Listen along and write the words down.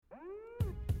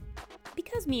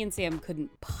because me and Sam couldn't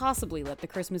possibly let the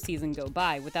Christmas season go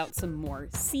by without some more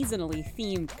seasonally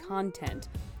themed content,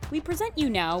 we present you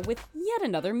now with yet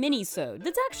another mini-sode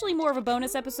that's actually more of a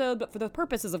bonus episode, but for the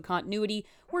purposes of continuity,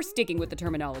 we're sticking with the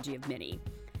terminology of mini.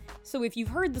 So if you've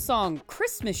heard the song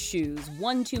Christmas Shoes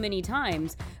one too many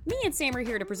times, me and Sam are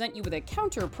here to present you with a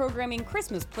counter-programming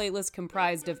Christmas playlist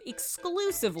comprised of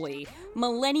exclusively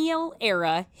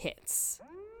millennial-era hits.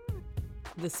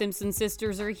 The Simpson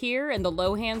sisters are here, and the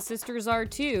Lohan sisters are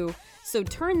too, so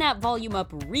turn that volume up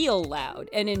real loud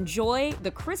and enjoy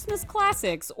the Christmas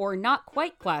classics, or not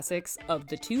quite classics, of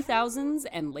the 2000s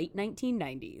and late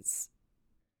 1990s.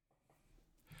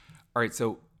 All right,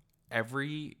 so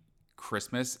every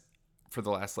Christmas for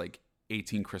the last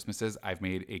 18 Christmases, I've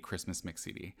made a Christmas mix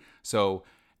CD. So,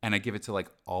 and I give it to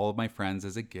all of my friends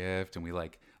as a gift, and we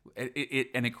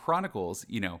it chronicles,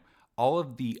 all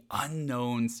of the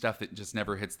unknown stuff that just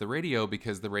never hits the radio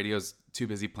because the radio's too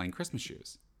busy playing Christmas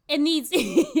shoes. And these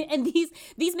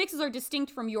mixes are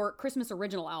distinct from your Christmas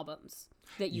original albums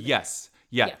that you made. Yes.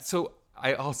 So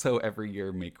I also every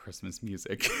year make Christmas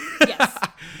music. Yes.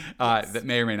 That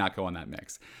may or may not go on that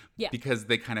mix. Yeah. Because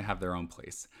they kind of have their own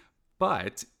place.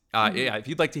 But yeah, if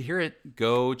you'd like to hear it,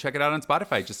 go check it out on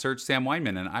Spotify. Just search Sam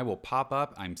Weinman and I will pop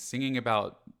up. I'm singing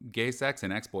about gay sex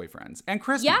and ex-boyfriends and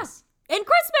Christmas. Yes. And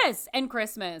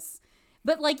Christmas.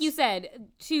 But like you said,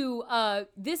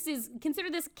 consider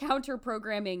this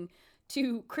counter-programming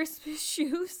to Christmas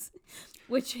shoes,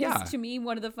 which is to me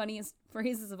one of the funniest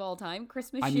phrases of all time.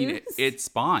 Christmas shoes. I mean, it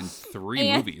spawned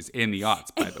 3 movies in the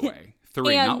aughts, by the way.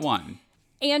 3, not 1.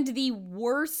 And the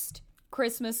worst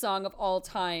Christmas song of all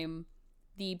time,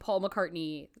 the Paul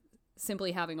McCartney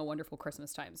Simply Having a Wonderful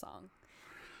Christmas Time song.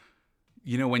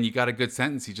 When you got a good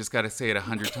sentence, you just got to say it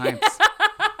 100 times.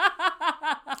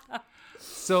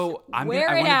 So I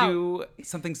want to do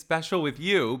something special with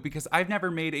you because I've never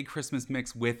made a Christmas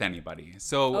mix with anybody.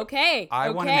 So I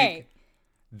want to make,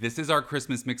 this is our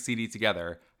Christmas mix CD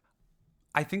together.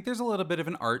 I think there's a little bit of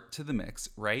an art to the mix,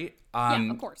 right?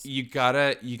 Yeah, of course. You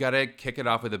gotta kick it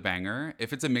off with a banger.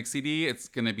 If it's a mix CD, it's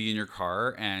gonna be in your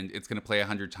car and it's gonna play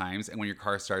 100 times. And when your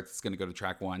car starts, it's gonna go to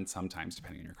track 1 sometimes,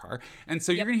 depending on your car. And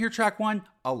so you're gonna hear track 1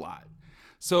 a lot.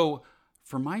 So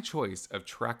for my choice of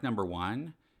track number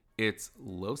 1, it's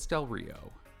Los Del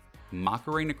Rio,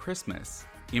 Macarena Christmas,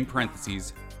 in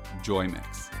parentheses, Joy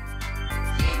Mix.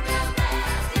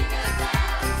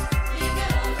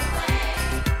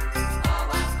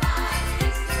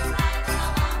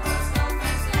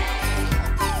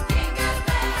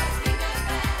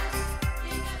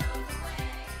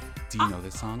 Do you know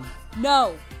this song?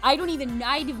 No, I've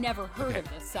never heard of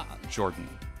this song. Jordan,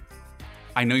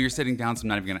 I know you're sitting down, so I'm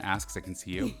not even going to ask because I can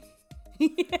see you.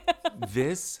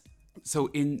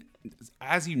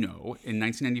 As you know, in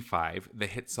 1995, the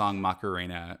hit song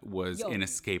Macarena was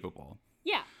inescapable.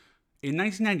 Yeah. In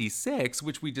 1996,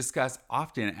 which we discuss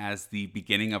often as the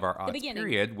beginning of our aughts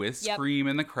period with Scream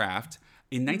and The Craft,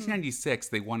 in 1996,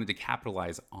 they wanted to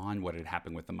capitalize on what had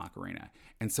happened with the Macarena.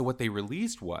 And so what they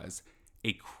released was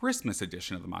a Christmas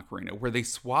edition of the Macarena where they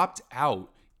swapped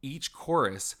out each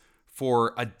chorus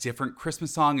for a different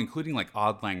Christmas song, including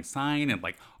Auld Lang Syne and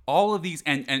all of these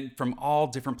and from all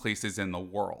different places in the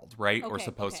world, right? Or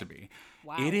supposed to be.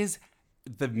 Wow.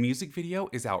 The music video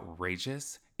is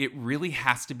outrageous. It really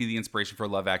has to be the inspiration for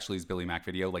Love Actually's Billy Mack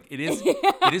video. It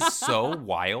is so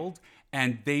wild.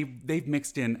 And they've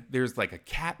mixed in, there's a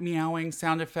cat meowing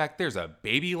sound effect. There's a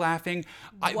baby laughing.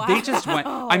 Wow. They just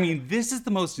went, this is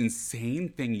the most insane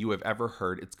thing you have ever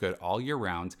heard. It's good all year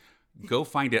round. Go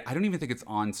find it. I don't even think it's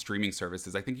on streaming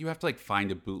services. I think you have to find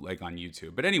a bootleg on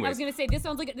YouTube. But anyways, I was gonna say this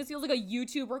feels like a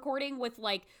YouTube recording with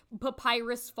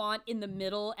papyrus font in the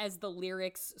middle as the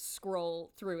lyrics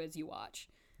scroll through as you watch.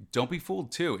 Don't be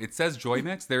fooled too. It says Joy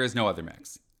Mix. There is no other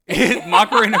mix.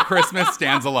 Macarena Christmas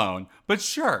stands alone. But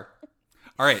sure.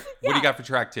 All right. What do you got for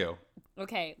track 2?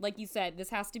 Okay, like you said, this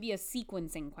has to be a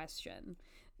sequencing question.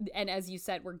 And as you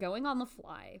said, we're going on the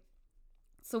fly.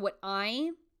 So what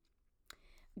I'm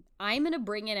going to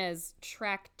bring in as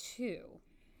track 2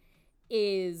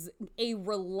 is a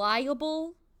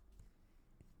reliable,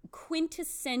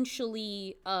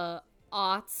 quintessentially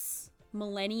aughts,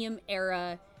 millennium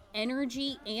era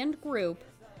energy and group.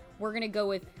 We're going to go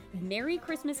with Merry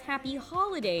Christmas, Happy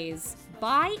Holidays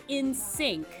by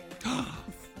NSYNC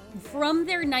from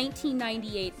their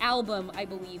 1998 album, I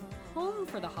believe, Home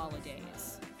for the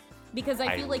Holidays. Because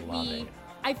I feel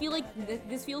like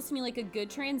this feels to me like a good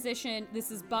transition.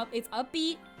 This is it's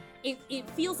upbeat. It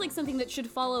feels like something that should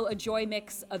follow a joy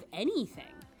mix of anything,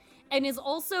 and is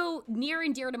also near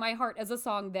and dear to my heart as a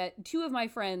song that two of my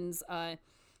friends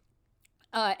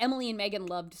Emily and Megan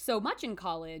loved so much in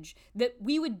college that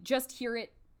we would just hear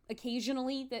it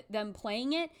occasionally, them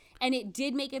playing it, and it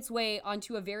did make its way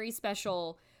onto a very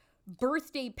special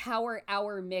birthday power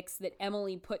hour mix that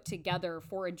Emily put together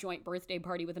for a joint birthday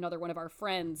party with another one of our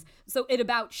friends. So at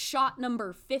about shot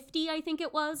number 50, I think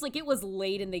it was, like it was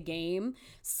late in the game,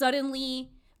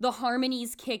 suddenly the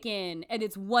harmonies kick in and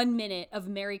it's 1 minute of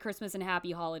Merry Christmas and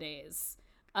Happy Holidays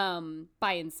by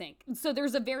NSYNC. So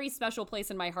there's a very special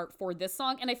place in my heart for this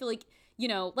song, and I feel like, you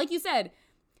know, like you said,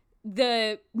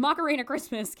 the Macarena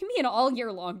Christmas can be an all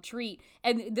year long treat,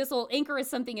 and this will anchor as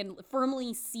something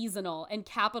firmly seasonal and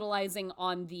capitalizing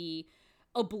on the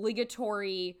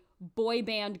obligatory boy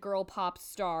band girl pop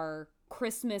star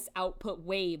Christmas output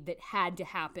wave that had to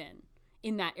happen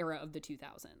in that era of the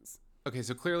 2000s. Okay,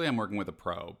 so clearly I'm working with a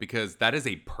pro because that is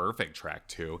a perfect track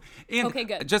too. And okay,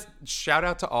 good. Just shout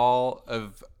out to all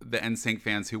of the NSYNC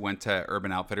fans who went to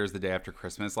Urban Outfitters the day after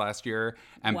Christmas last year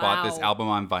and bought this album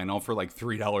on vinyl for like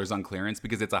 $3 on clearance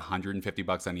because it's $150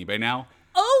 on eBay now.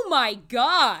 Oh my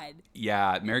God.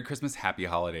 Yeah, Merry Christmas, Happy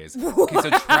Holidays. Okay, so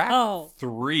track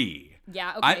 3.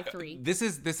 Yeah, okay, 3. This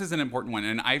is an important one,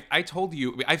 and I told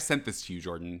you, I've sent this to you,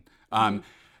 Jordan.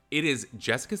 It is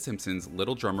Jessica Simpson's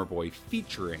Little Drummer Boy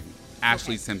featuring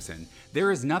Ashlee Simpson. There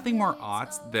is nothing more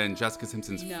aughts than Jessica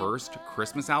Simpson's first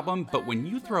Christmas album, but when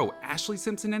you throw Ashlee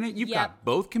Simpson in it, you've got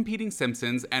both competing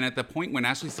Simpsons, and at the point when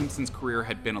Ashlee Simpson's career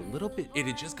had been it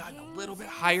had just gotten a little bit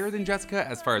higher than Jessica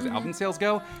as far as album sales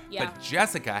go, but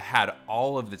Jessica had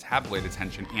all of the tabloid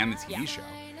attention and the TV show.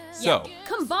 So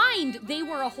combined, they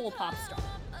were a whole pop star.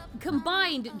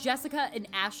 Combined, Jessica and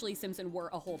Ashlee Simpson were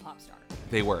a whole pop star.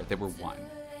 They were one.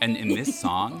 And in this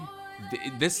song,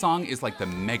 this song is like the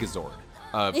Megazord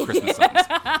of Christmas songs.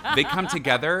 They come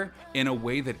together in a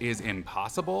way that is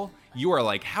impossible. You are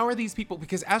like, how are these people?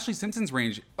 Because Ashlee Simpson's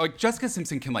range, like Jessica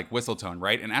Simpson can like whistle tone,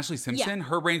 right? And Ashlee Simpson,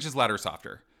 her range is louder,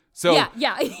 softer. So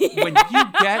when you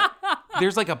get,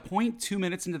 there's like a point 2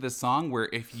 minutes into the song where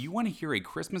if you want to hear a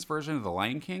Christmas version of The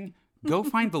Lion King, go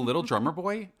find The Little Drummer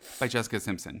Boy by Jessica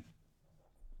Simpson.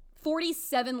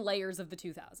 47 layers of the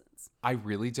 2000s. I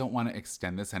really don't want to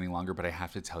extend this any longer, but I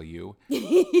have to tell you,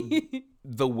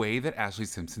 the way that Ashlee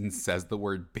Simpson says the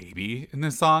word baby in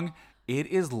this song, it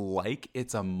is like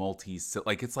it's a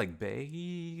like it's like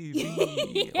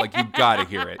baby. Like you gotta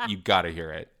hear it. You gotta hear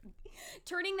it.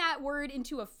 Turning that word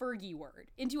into a Fergie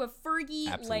word, into a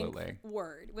Fergie-length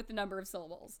word with the number of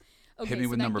syllables. Okay, hit me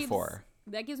with number 4.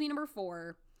 That gives me number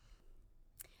 4.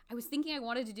 I was thinking I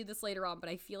wanted to do this later on, but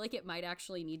I feel like it might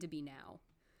actually need to be now.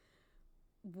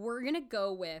 We're going to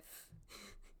go with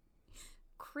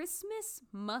Christmas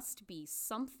Must Be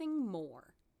Something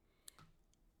More.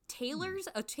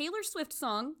 A Taylor Swift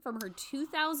song from her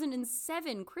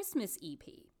 2007 Christmas EP.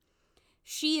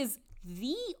 She is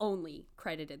the only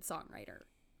credited songwriter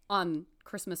on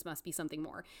Christmas Must Be Something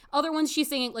More. Other ones she's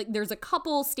singing, like there's a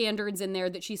couple standards in there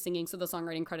that she's singing, so the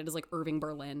songwriting credit is like Irving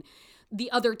Berlin.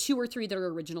 The other 2 or 3 that are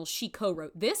original, she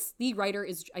co-wrote. The writer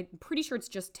is, I'm pretty sure it's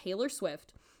just Taylor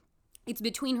Swift. It's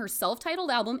between her self-titled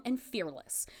album and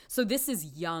Fearless. So this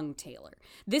is young Taylor.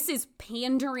 This is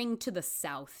pandering to the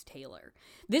South Taylor.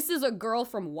 This is a girl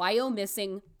from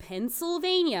Wyomissing,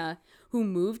 Pennsylvania, who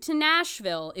moved to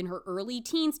Nashville in her early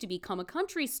teens to become a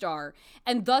country star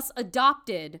and thus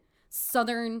adopted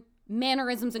Southern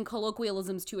mannerisms and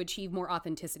colloquialisms to achieve more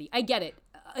authenticity. I get it.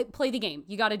 Play the game.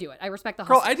 You got to do it. I respect the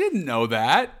hustle. Girl, I didn't know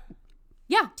that.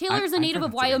 Yeah, Taylor's a native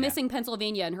of Wyomissing,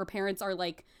 Pennsylvania, and her parents are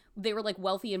like, they were like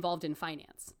wealthy, involved in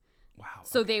finance. Wow.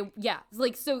 So there's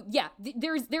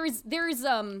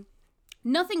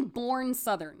nothing born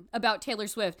Southern about Taylor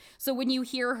Swift. So when you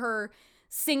hear her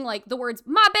sing like the words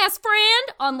 "my best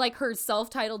friend" on like her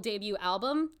self-titled debut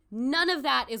album, none of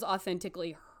that is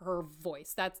authentically her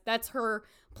voice. That's her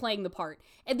playing the part.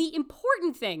 And the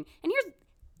important thing, and here's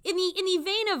in the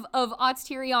vein of Aughts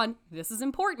Tyrion, this is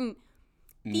important.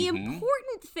 The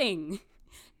important thing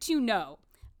to know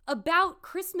about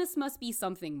Christmas Must Be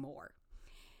Something More.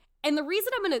 And the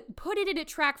reason I'm going to put it in at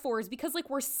track 4 is because like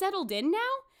we're settled in now,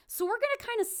 so we're going to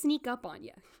kind of sneak up on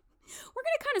you. We're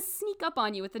going to kind of sneak up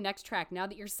on you with the next track now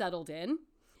that you're settled in.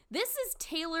 This is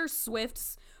Taylor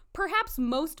Swift's perhaps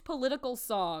most political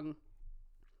song.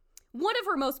 One of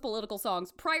her most political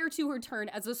songs prior to her turn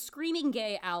as a screaming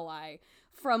gay ally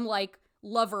from like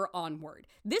Lover onward.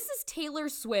 This is Taylor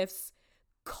Swift's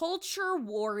culture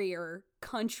warrior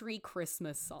country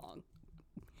Christmas song.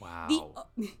 Wow.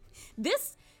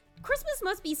 This Christmas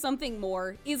Must Be Something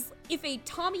More is if a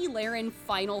Tommy Lahren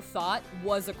Final Thought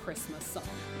was a Christmas song.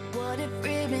 What if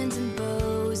ribbons and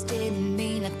bows didn't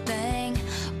mean a thing?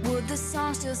 Would the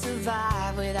song still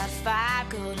survive without 5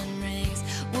 golden rings?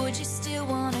 Would Would you still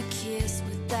want a kiss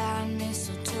without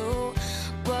mistletoe?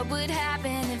 What would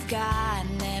happen if God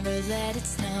never let it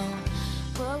snow?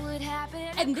 What would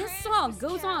happen? And this song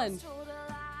goes on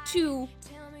to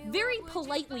very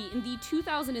politely, in the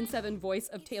 2007 voice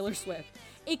of Taylor Swift,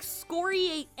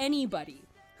 excoriate anybody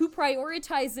who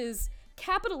prioritizes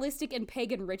capitalistic and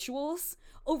pagan rituals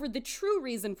over the true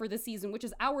reason for the season, which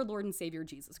is our Lord and Savior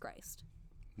Jesus Christ.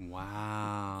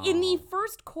 Wow. In the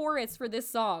first chorus for this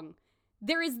song,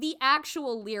 there is the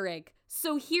actual lyric,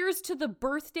 "So here's to the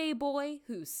birthday boy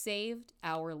who saved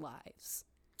our lives."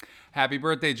 Happy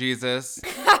birthday, Jesus.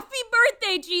 Happy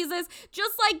birthday, Jesus.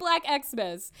 Just like Black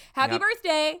Xmas. Happy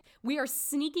birthday. We are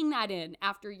sneaking that in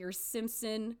after your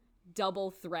Simpson double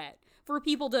threat for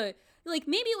people to, like,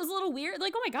 maybe it was a little weird.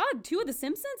 Like, oh my God, 2 of the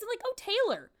Simpsons? And like, oh,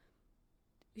 Taylor.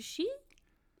 Is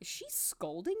she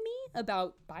scolding me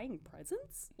about buying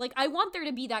presents? Like, I want there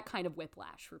to be that kind of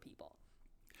whiplash for people.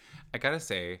 I gotta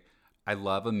say, I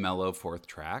love a mellow 4th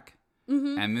track.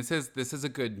 Mm-hmm. And this is a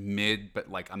good mid, but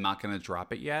like I'm not gonna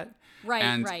drop it yet. Right,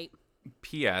 and right.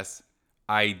 P.S.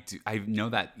 I know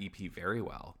that EP very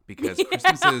well because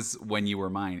Christmases When You Were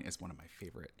Mine is one of my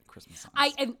favorite Christmas songs.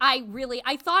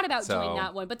 I thought about doing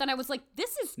that one, but then I was like,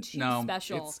 this is too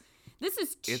special. This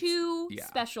is too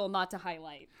special not to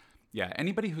highlight. Yeah,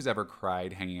 anybody who's ever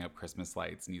cried hanging up Christmas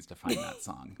lights needs to find that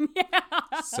song.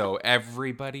 So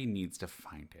everybody needs to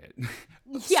find it.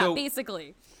 Yeah,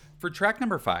 basically. For track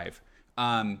number 5,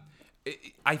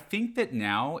 I think that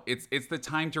now it's the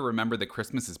time to remember that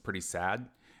Christmas is pretty sad.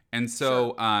 And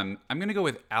so I'm going to go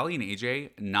with Aly and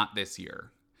AJ, Not This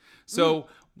Year. So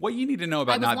what you need to know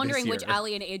about Not This Year. I was wondering which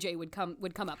Aly and AJ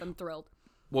would come up. I'm thrilled.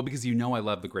 Well, because I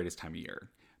love the Greatest Time of Year.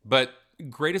 But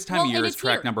Greatest Time of Year is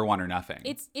track number 1 or nothing.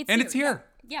 It's here.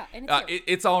 Yeah, and it's here.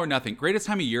 It's all or nothing. Greatest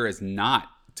Time of Year is not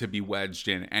to be wedged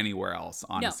in anywhere else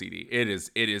on a CD.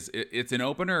 It's an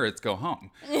opener, it's go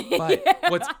home. But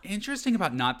what's interesting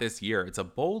about Not This Year, it's a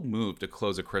bold move to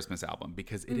close a Christmas album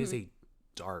because it is a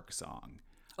dark song.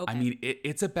 Okay. I mean,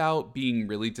 it's about being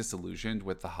really disillusioned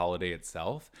with the holiday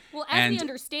itself. Well, as we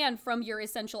understand from your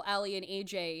Essential Aly and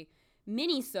AJ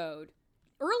minisode,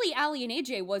 early Aly and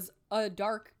AJ was a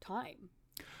dark time.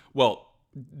 Well,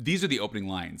 these are the opening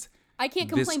lines. I can't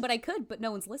complain, but I could, but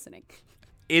no one's listening.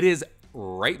 It is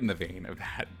right in the vein of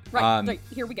that. Right,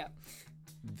 here we go.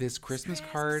 This Christmas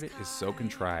card is so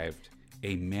contrived,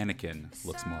 a mannequin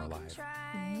looks more alive.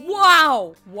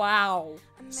 Wow.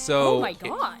 So, oh my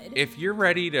God. If you're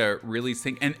ready to really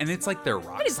sing, and it's like their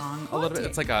rock song a little bit.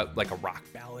 It's like a rock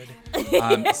ballad.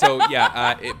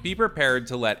 Be prepared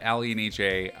to let Aly and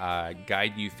AJ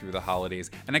guide you through the holidays.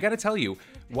 And I got to tell you,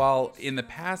 while in the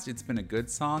past it's been a good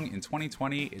song, in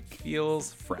 2020 it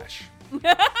feels fresh.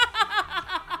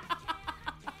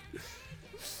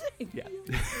 Yeah.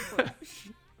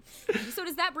 So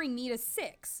does that bring me to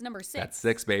number 6? That's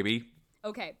 6, baby.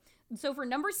 Okay. So for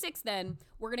number 6 then,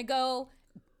 we're going to go,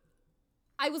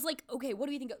 I was like, okay, what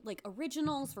do you think? Like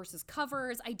originals versus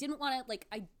covers. I didn't want to,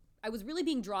 I was really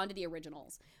being drawn to the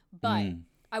originals, but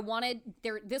I wanted,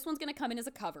 this one's going to come in as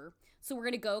a cover. So we're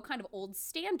going to go kind of old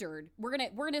standard. We're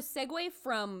going to segue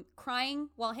from crying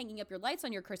while hanging up your lights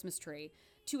on your Christmas tree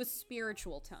to a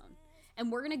spiritual tone. And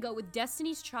we're going to go with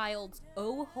Destiny's Child's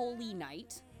Oh Holy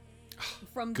Night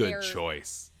from their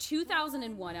choice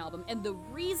 2001 album. And the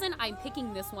reason I'm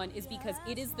picking this one is because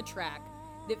it is the track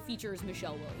that features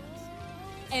Michelle Williams.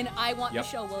 And I want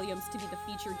Michelle Williams to be the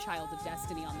featured child of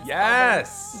Destiny on this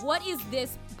album. What is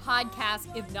this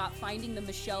podcast if not finding the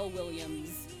Michelle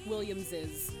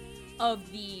Williamses of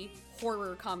the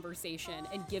horror conversation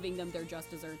and giving them their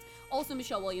just desserts? Also,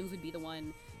 Michelle Williams would be the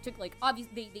one to,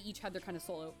 obviously, they each had their kind of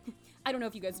solo. I don't know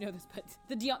if you guys know this, but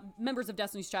the members of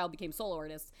Destiny's Child became solo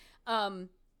artists.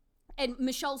 And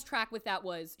Michelle's track with that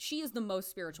was, she is the most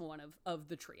spiritual one of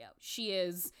the trio.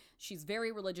 She's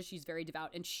very religious, she's very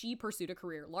devout, and she pursued a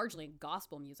career largely in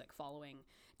gospel music following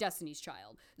Destiny's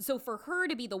Child. So for her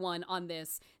to be the one on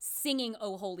this singing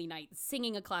Oh Holy Night,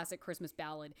 singing a classic Christmas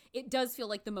ballad, it does feel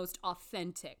like the most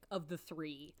authentic of the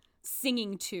three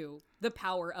singing to the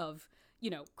power of,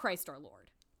 Christ our Lord.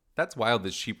 That's wild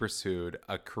that she pursued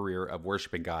a career of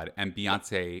worshiping God and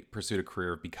Beyonce pursued a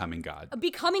career of becoming God. Of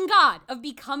becoming God. And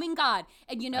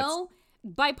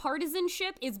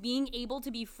bipartisanship is being able to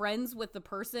be friends with the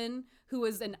person who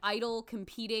is an idol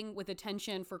competing with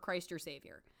attention for Christ your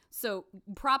Savior. So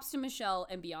props to Michelle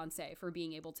and Beyonce for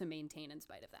being able to maintain in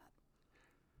spite of that.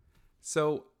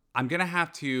 So I'm going to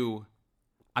have to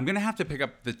pick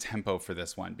up the tempo for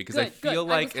this one because I feel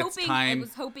like it's time. I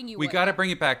was hoping you we got to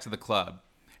bring it back to the club.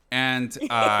 And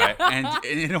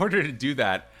in order to do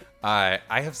that, I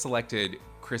have selected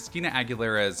Christina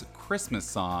Aguilera's Christmas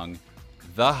song,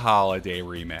 the holiday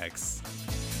remix.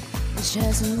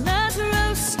 Chestnuts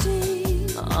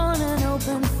roasting on an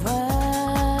open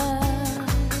fire.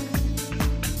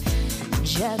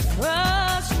 Jack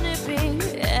Frost nipping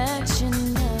at your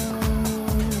nose.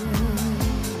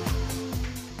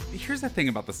 Here's the thing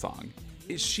about the song.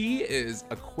 She is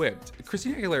equipped,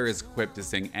 Christina Aguilera is equipped to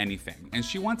sing anything. And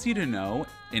she wants you to know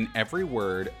in every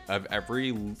word of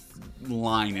every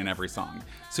line in every song.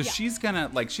 So she's gonna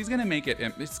make it,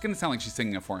 it's gonna sound like she's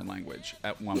singing a foreign language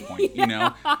at one point, you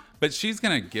know? But she's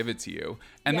gonna give it to you.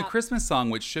 And the Christmas song,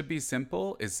 which should be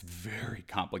simple, is very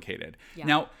complicated. Yeah.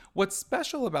 Now, what's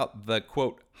special about the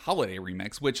quote holiday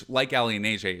remix, which like Ali and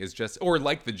AJ is just, or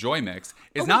like the Joy mix,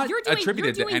 is not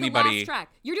attributed to anybody.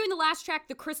 You're doing the last track,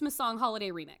 the Christmas song holiday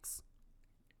remix.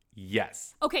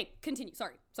 Yes. Okay, continue.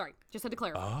 Sorry. Just had to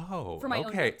clarify. Oh, for my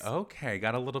own notes. Okay.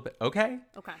 Got a little bit. Okay.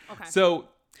 So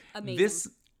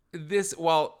amazing. This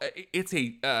well, it's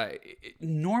a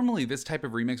normally this type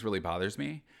of remix really bothers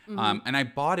me. And I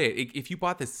bought it. If you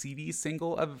bought the CD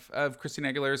single of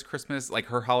Christina Aguilera's Christmas, like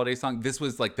her holiday song, this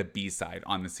was like the B-side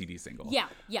on the CD single. Yeah.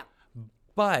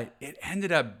 But it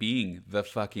ended up being the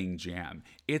fucking jam.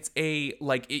 It's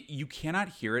you cannot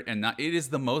hear it and not. It is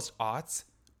the most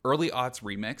early aughts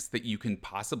remix that you can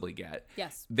possibly get.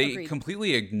 Yes, they agreed.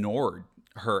 Completely ignored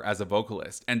her as a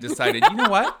vocalist and decided, you know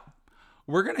what?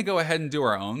 We're going to go ahead and do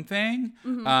our own thing.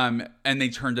 And they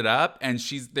turned it up and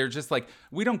they're just like,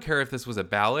 we don't care if this was a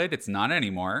ballad. It's not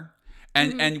anymore.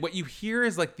 And what you hear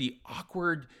is like the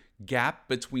awkward gap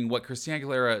between what Christina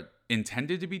Aguilera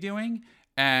intended to be doing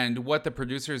and what the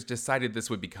producers decided this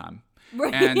would become.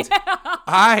 Right. And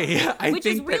I which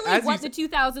think is really that what the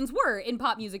 2000s were in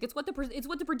pop music. It's what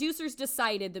the producers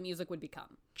decided the music would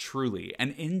become. Truly.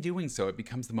 And in doing so, it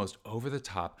becomes the most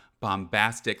over-the-top,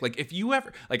 bombastic. Like if you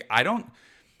ever I don't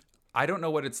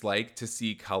know what it's like to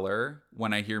see color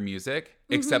when I hear music,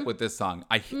 except with this song.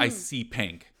 I see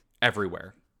pink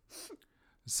everywhere.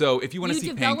 So if you want to see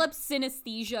pink, you develop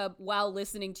synesthesia while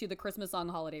listening to the Christmas song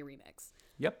holiday remix.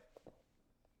 Yep.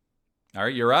 All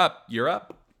right, you're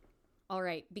up. All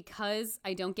right, because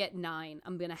I don't get 9,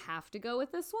 I'm going to have to go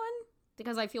with this one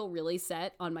because I feel really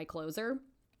set on my closer.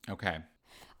 Okay.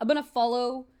 I'm going to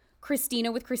follow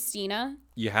Christina with Christina.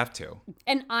 You have to.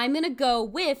 And I'm going to go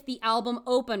with the album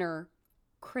opener,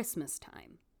 Christmas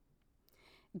Time.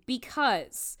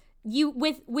 Because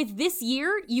with this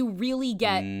year, you really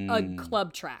get a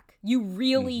club track. You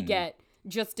really get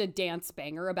just a dance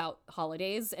banger about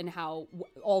holidays and how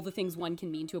all the things one can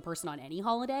mean to a person on any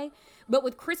holiday. But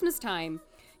with Christmas Time,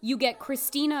 you get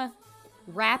Christina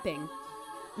rapping,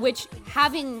 which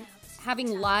having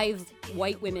live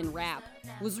white women rap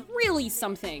was really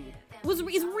something. Is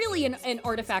really an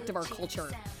artifact of our culture.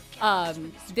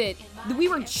 That we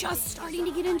were just starting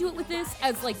to get into it with this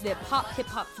as like the hip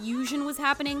hop fusion was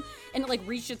happening and it like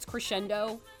reached its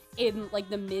crescendo in like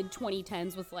the mid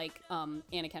 2010s with like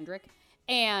Anna Kendrick.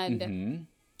 And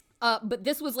but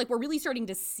this was like we're really starting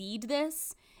to seed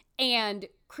this, and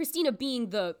Christina being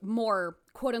the more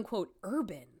quote unquote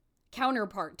urban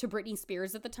counterpart to Britney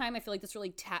Spears at the time, I feel like this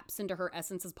really taps into her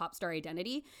essence as pop star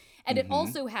identity. And it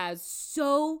also has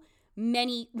so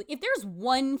many, if there's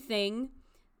one thing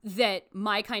that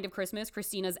My Kind of Christmas,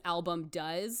 Christina's album,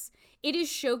 does, it is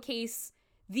showcase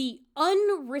the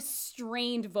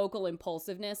unrestrained vocal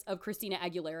impulsiveness of Christina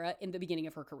Aguilera in the beginning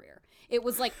of her career. It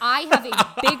was like, I have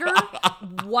a bigger,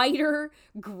 wider,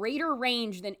 greater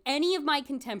range than any of my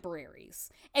contemporaries.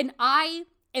 And I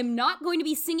am not going to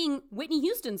be singing Whitney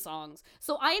Houston songs.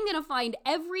 So I am going to find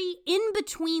every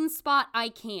in-between spot I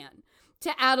can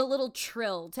to add a little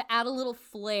trill, to add a little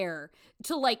flair,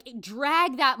 to like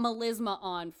drag that melisma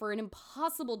on for an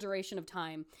impossible duration of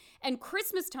time. And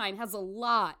Christmas Time has a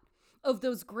lot of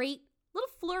those great little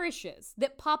flourishes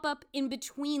that pop up in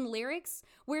between lyrics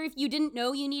where if you didn't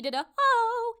know you needed a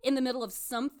oh in the middle of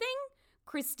something,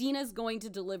 Christina's going to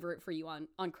deliver it for you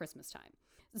on Christmas Time.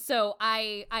 So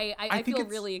I feel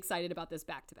really excited about this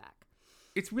back to back.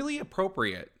 It's really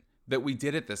appropriate that we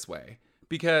did it this way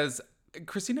because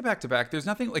Christina back to back, there's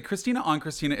nothing like Christina on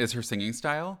Christina is her singing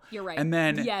style. You're right. And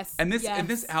then yes, and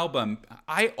this album,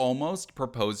 I almost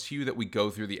proposed to you that we go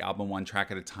through the album one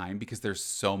track at a time because there's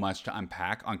so much to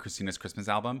unpack on Christina's Christmas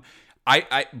album.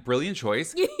 I brilliant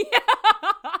choice. Yeah.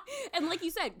 And like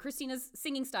you said, Christina's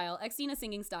singing style, Xtina's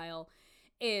singing style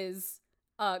is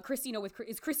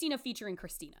Christina featuring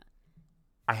Christina.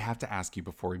 I have to ask you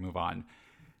before we move on.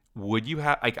 Would you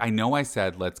have I know I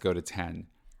said let's go to 10.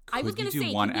 I was going to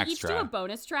say, one can we extra? each do a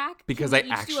bonus track? Because I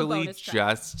actually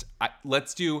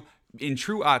let's do in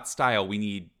true Ott style, we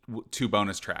need 2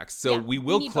 bonus tracks. So we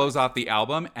will close off the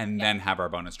album and then have our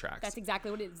bonus tracks. That's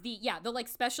exactly what it is. The like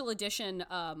special edition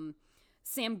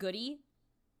Sam Goody.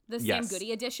 The Sam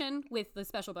Goody edition with the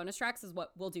special bonus tracks is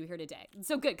what we'll do here today. It's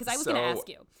so good because I was going to ask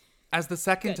you. As the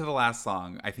second to the last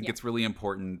song, I think it's really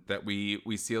important that we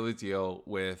seal the deal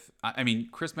with, I mean,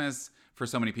 Christmas for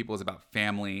so many people is about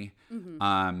family.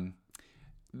 Mm-hmm.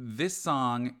 This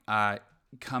song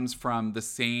comes from the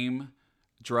same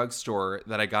drugstore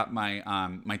that I got my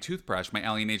my toothbrush, my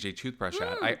Allie & AJ toothbrush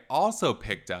at. I also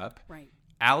picked up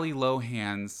Ali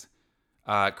Lohan's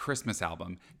Christmas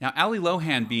album. Now, Ali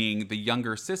Lohan being the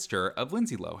younger sister of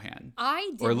Lindsay Lohan.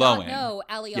 I did not know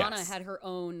Aliana had her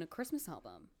own Christmas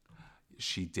album.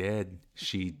 She did.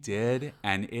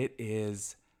 And it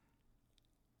is,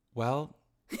 well,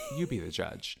 you be the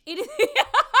judge.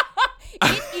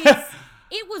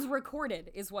 It was recorded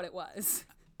is what it was.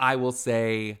 I will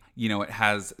say, you know, it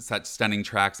has such stunning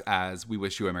tracks as "We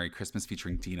Wish You a Merry Christmas"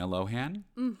 featuring Dina Lohan.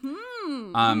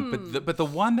 Mm-hmm. But the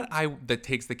one that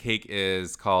takes the cake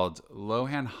is called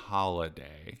Lohan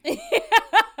Holiday.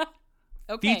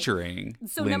 Featuring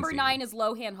So Lindsay. Number 9 is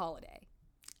Lohan Holiday.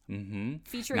 Mm-hmm.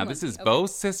 Featuring now Lindsay. This is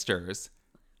both sisters.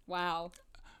 Wow.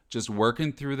 Just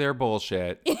working through their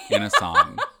bullshit in a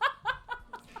song.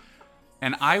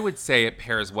 And I would say it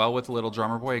pairs well with Little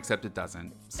Drummer Boy, except it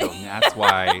doesn't. So that's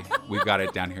why we've got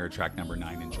it down here at track number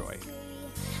 9. Enjoy.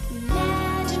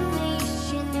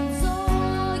 Imagination's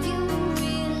all you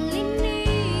really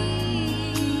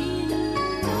need.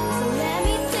 So let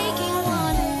me take you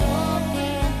on a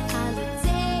Lohan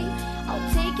holiday. I'll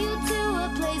take you to a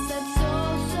place that's so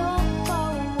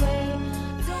far away.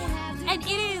 And it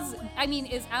is, I mean,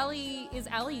 is Allie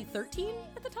 13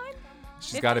 at the time?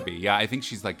 She's got to be. Yeah, I think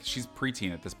she's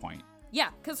preteen at this point. Yeah,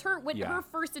 because her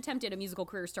first attempt at a musical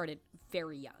career started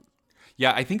very young.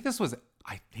 Yeah, I think this is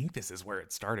where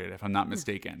it started, if I'm not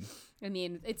mistaken. I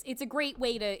mean, it's a great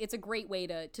way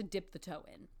to dip the toe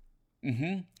in.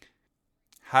 Mm-hmm.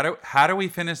 How do we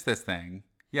finish this thing?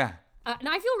 Yeah. And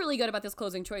I feel really good about this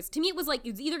closing choice. To me, it was like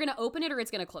it's either going to open it or it's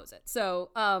going to close it.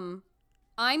 So I'm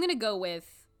going to go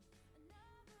with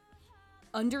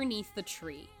 "Underneath the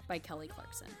Tree" by Kelly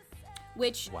Clarkson.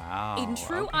 Which, in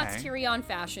true Otts Tyrion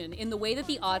fashion, in the way that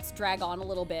the Otts drag on a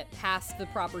little bit past the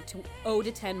proper 0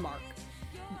 to 10 mark,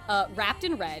 Wrapped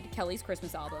in Red, Kelly's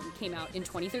Christmas album, came out in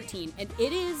 2013, and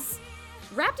it is...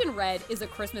 Wrapped in Red is a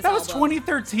Christmas album. That was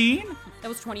 2013? That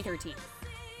was 2013.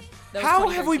 How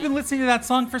have we been listening to that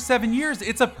song for 7 years?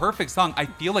 It's a perfect song. I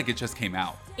feel like it just came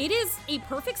out. It is a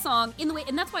perfect song in the way,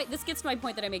 and that's why this gets to my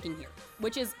point that I'm making here,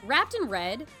 which is Wrapped in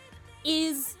Red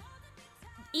is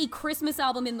a Christmas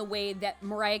album in the way that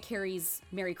Mariah Carey's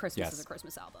Merry Christmas is a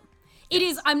Christmas album. It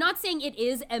is, I'm not saying it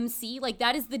is MC, like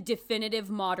that is the definitive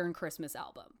modern Christmas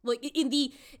album. Like in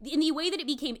the way that it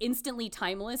became instantly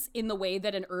timeless, in the way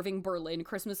that an Irving Berlin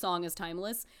Christmas song is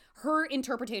timeless, her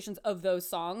interpretations of those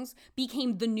songs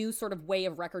became the new sort of way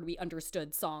of record we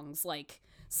understood songs like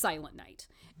Silent Night.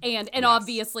 And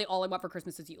obviously All I Want for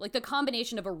Christmas Is You. Like the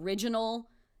combination of original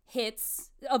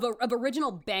hits, of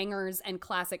original bangers and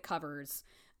classic covers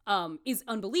is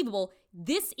unbelievable.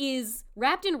 This is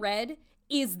Wrapped in Red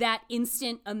is that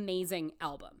instant amazing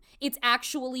album. It's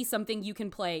actually something you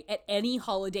can play at any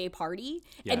holiday party,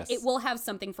 and it will have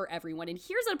something for everyone. And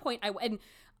here's a point I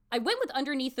went with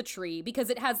Underneath the Tree because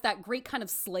it has that great kind of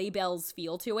sleigh bells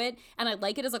feel to it. And I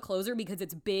like it as a closer because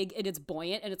it's big and it's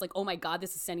buoyant and it's like, oh my God,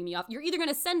 this is sending me off. You're either going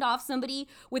to send off somebody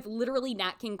with literally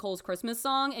Nat King Cole's Christmas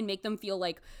song and make them feel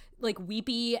like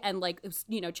weepy and like,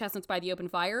 you know, chestnuts by the open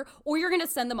fire, or you're going to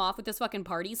send them off with this fucking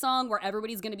party song where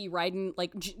everybody's going to be riding,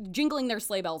 like jingling their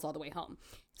sleigh bells all the way home.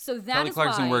 So that Kelly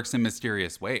Clarkson works in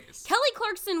mysterious ways. Kelly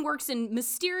Clarkson works in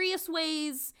mysterious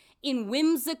ways, in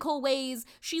whimsical ways.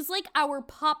 She's like our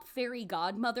pop fairy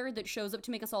godmother that shows up to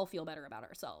make us all feel better about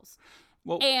ourselves.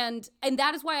 Well, and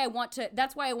that is why I want to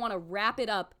wrap it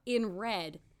up in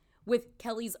red with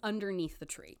Kelly's Underneath the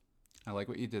Tree. I like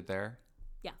what you did there.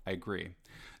 Yeah. I agree.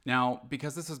 Now,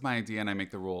 because this is my idea and I make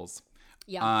the rules.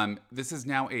 Yeah. This is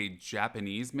now a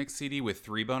Japanese mix CD with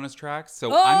 3 bonus tracks.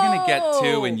 So I'm going to get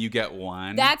 2 and you get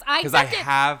 1. Because I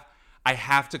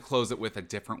have to close it with a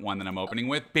different one than I'm opening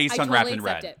with based on Wrapped in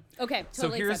Red. It. Okay,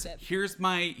 totally accept it.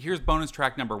 Here's bonus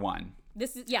track number 1.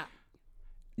 This is, yeah.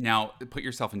 Now, put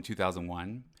yourself in 2001.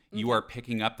 Mm-hmm. You are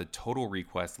picking up the Total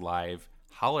Request Live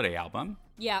holiday album.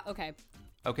 Yeah, okay.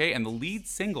 Okay, and the lead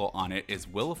single on it is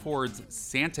Willa Ford's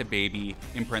Santa Baby,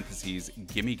 in parentheses,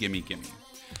 Gimme, Gimme, Gimme.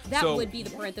 That would be the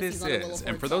parentheses on a Willa Ford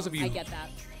and for those of you, I get that.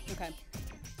 Okay.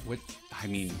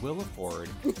 Willa Ford,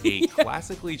 a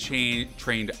classically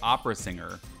trained opera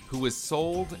singer who was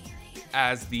sold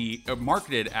as the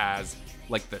marketed as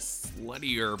like the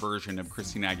sluttier version of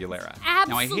Christina Aguilera. Absolutely,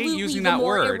 now I hate using the that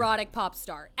more word, erotic pop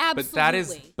star.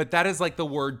 Absolutely, but that is like the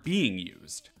word being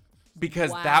used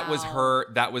because that was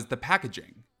the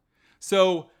packaging.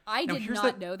 So I did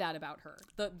not know that about her.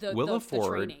 Willa the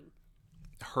Ford, training.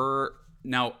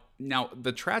 Now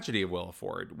the tragedy of Willa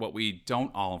Ford, what we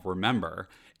don't all remember,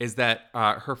 is that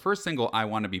her first single, "I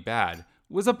Want to Be Bad,"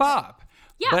 was a bop.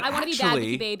 Yeah, but I Want to Be Bad with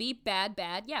You, Baby. Bad,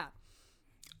 yeah.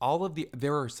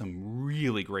 There are some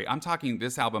really great, I'm talking,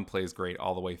 this album plays great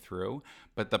all the way through,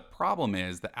 but the problem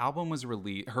is the album was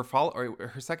released,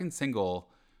 her second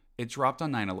single, it dropped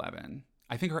on 9/11.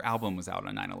 I think her album was out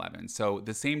on 9/11, so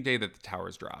the same day that the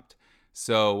towers dropped.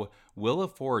 So Willa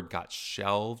Ford got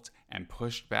shelved and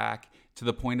pushed back to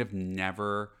the point of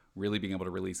never really being able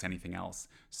to release anything else.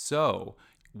 So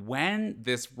when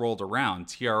this rolled around,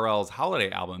 TRL's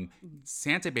holiday album,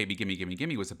 Santa Baby Gimme Gimme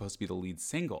Gimme was supposed to be the lead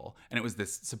single. And it was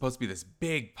supposed to be this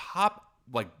big pop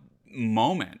like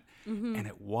moment. Mm-hmm. And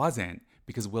it wasn't,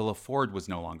 because Willa Ford was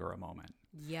no longer a moment.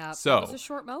 Yeah, so it was a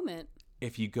short moment.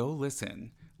 If you go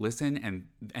listen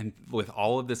and with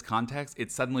all of this context,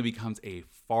 it suddenly becomes a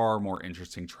far more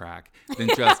interesting track than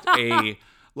just a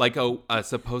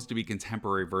supposed to be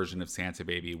contemporary version of Santa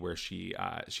Baby where she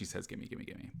says gimme gimme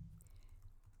gimme.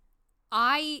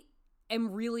 I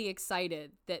am really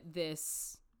excited that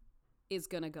this is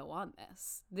gonna go on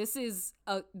this. This is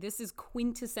Willa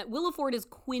Ford is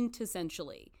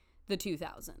quintessentially the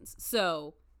 2000s.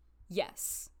 So,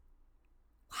 yes.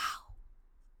 Wow.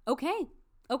 Okay,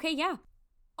 yeah.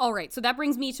 All right, so that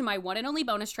brings me to my one and only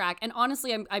bonus track. And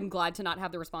honestly, I'm glad to not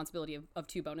have the responsibility of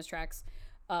two bonus tracks.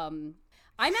 I'm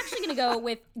actually gonna go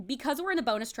with, because we're in a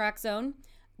bonus track zone,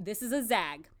 this is a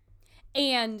zag.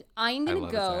 And I'm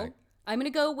gonna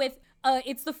go with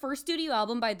it's the first studio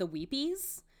album by the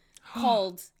Weepies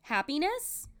called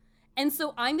Happiness. And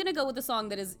so I'm gonna go with a song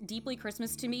that is deeply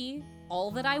Christmas to me,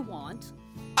 All That I Want.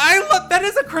 That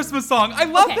is a Christmas song. I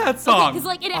love that song.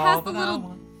 Because it has the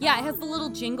little, it has the little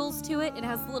jingles to it. It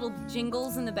has the little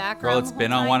jingles in the background. Girl, it's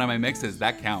been on one of my mixes.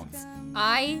 That counts.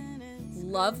 I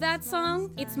love that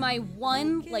song. It's my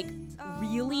one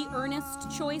really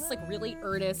earnest choice, really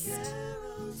earnest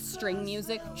string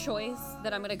music choice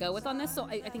that I'm gonna go with on this. So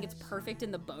I think it's perfect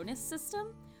in the bonus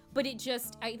system. But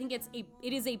I think it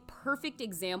is a perfect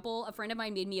example. A friend of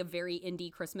mine made me a very indie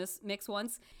Christmas mix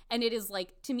once, and it is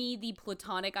to me the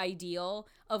platonic ideal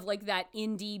of that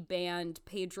indie band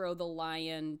Pedro the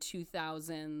Lion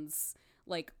 2000s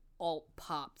alt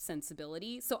pop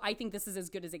sensibility. So I think this is as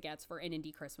good as it gets for an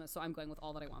indie Christmas. So I'm going with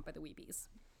All That I Want by the Weepies.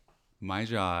 My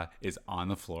jaw is on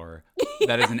the floor.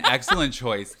 That is an excellent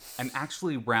choice, and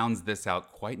actually rounds this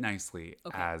out quite nicely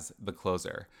as the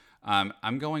closer.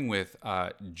 I'm going with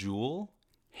Jewel,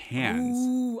 Hands.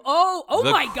 Ooh, oh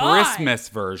my God. The Christmas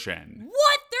version.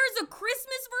 What? There's a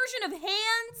Christmas version of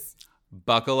Hands?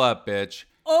 Buckle up, bitch.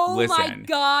 Oh Listen. My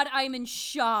God, I'm in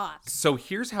shock. So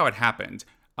here's how it happened.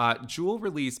 Jewel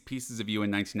released Pieces of You in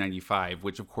 1995,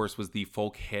 which of course was the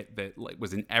folk hit that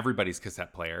was in everybody's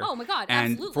cassette player. Oh my God,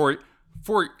 and absolutely.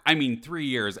 For 3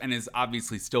 years, and is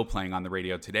obviously still playing on the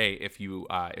radio today if you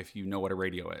know what a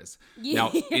radio is. Yes. Now,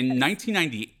 in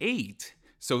 1998,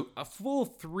 so a full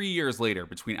 3 years later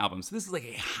between albums, so this is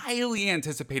a highly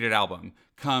anticipated album,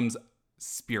 comes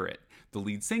Spirit. The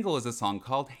lead single is a song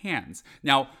called Hands.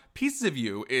 Now, Pieces of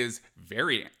You is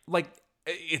very,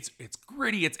 it's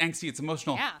gritty, it's angsty, it's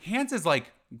emotional. Yeah. Hands is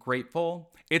grateful.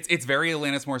 It's very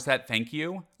Alanis Morissette, Thank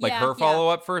You, her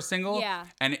follow-up for a single. Yeah.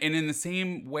 And in the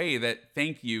same way that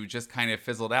Thank You just kind of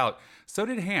fizzled out, so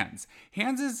did Hands.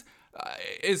 Hands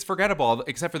is forgettable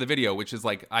except for the video, which is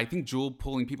I think Jewel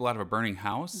pulling people out of a burning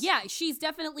house. Yeah, she's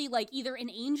definitely either an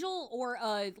angel or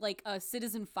a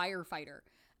citizen firefighter.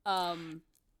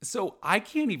 So I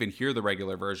can't even hear the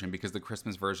regular version because the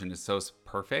Christmas version is so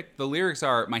perfect. The lyrics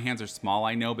are, my hands are small,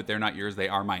 I know, but they're not yours, they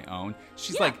are my own.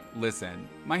 She's listen,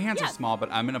 my hands are small,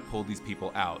 but I'm gonna pull these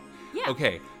people out. Yeah.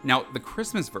 Okay, now the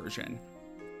Christmas version,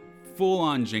 full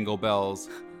on jingle bells.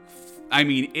 I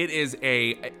mean, it is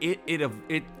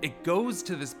it goes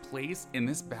to this place in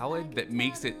this ballad that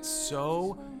makes it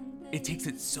it takes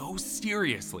it so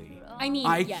seriously. I mean,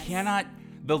 cannot,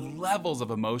 the levels of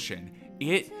emotion.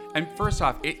 And first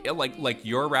off, like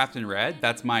You're Wrapped in Red,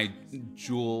 that's my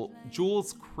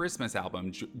Jewel's Christmas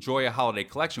album, Joy a Holiday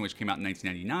Collection, which came out in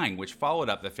 1999, which followed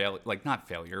up the not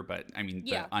failure, but I mean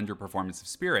the underperformance of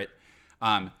Spirit.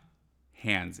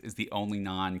 Hands is the only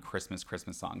non-Christmas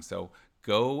song. So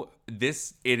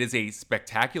it is a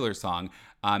spectacular song.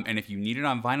 And if you need it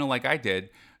on vinyl like I did,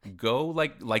 go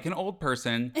like an old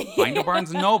person, find a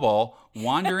Barnes & Noble,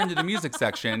 wander into the music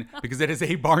section because it is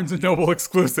a Barnes & Noble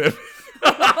exclusive.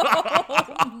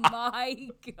 Oh my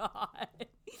God.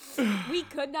 We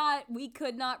could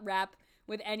not rap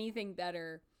with anything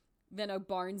better than a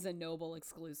Barnes & Noble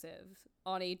exclusive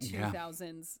on a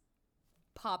 2000s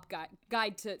pop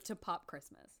guide to pop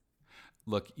Christmas.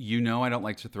 Look, I don't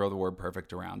like to throw the word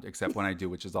perfect around, except when I do,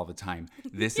 which is all the time.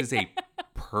 This is a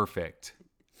perfect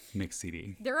mix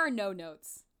CD. There are no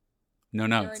notes. No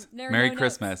notes. There are Merry no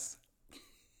Christmas.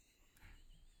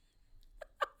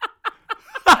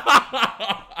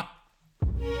 Notes.